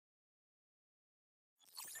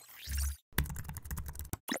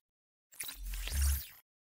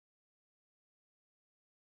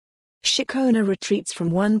Schick owner retreats from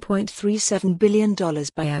 $1.37 billion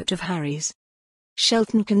buyout of Harry's.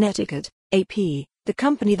 SHELTON, Connecticut, AP. The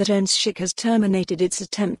company that owns Schick has terminated its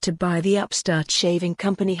attempt to buy the upstart shaving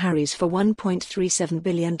company Harry's for $1.37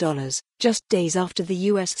 billion, just days after the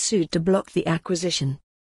U.S. sued to block the acquisition.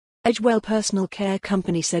 Edgewell Personal Care Co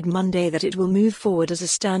said Monday that it will move forward as a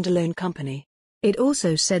standalone company. It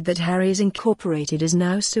also said that Harry's Incorporated is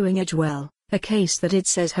now suing Edgewell, a case that it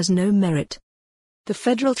says has no merit. The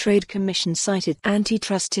Federal Trade Commission cited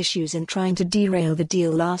antitrust issues in trying to derail the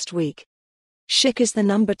deal last week. Schick is the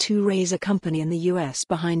number 2 razor company in the U.S.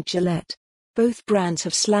 behind Gillette. Both brands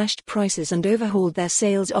have slashed prices and overhauled their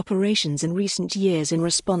sales operations in recent years in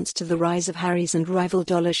response to the rise of Harry's and rival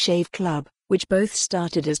Dollar Shave Club, which both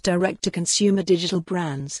started as direct-to-consumer digital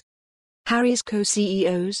brands. Harry's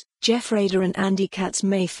co-CEOs, Jeff Rader and Andy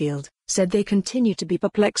Katz-Mayfield, said they continue to be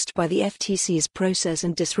perplexed by the FTC's process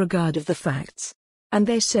and disregard of the facts. And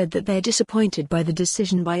they said that they're disappointed by the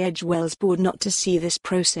decision by Edgewell's board not to see this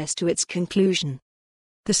process to its conclusion.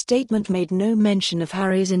 The statement made no mention of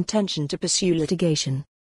Harry's intention to pursue litigation.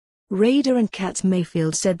 Rader and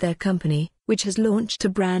Katz-Mayfield said their company, which has launched a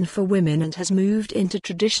brand for women and has moved into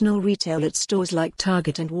traditional retail at stores like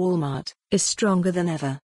Target and Walmart, is stronger than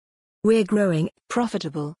ever. We're growing,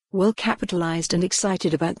 profitable, well-capitalized and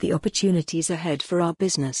excited about the opportunities ahead for our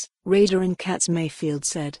business, Rader and Katz-Mayfield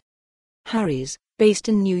said. Harry's, based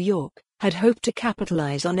in New York, had hoped to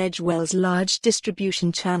capitalize on Edgewell's large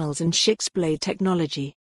distribution channels and Schick's blade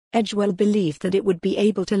technology. Edgewell believed that it would be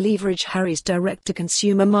able to leverage Harry's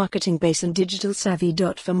direct-to-consumer marketing base and digital savvy.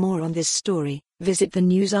 For more on this story, visit the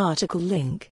news article link.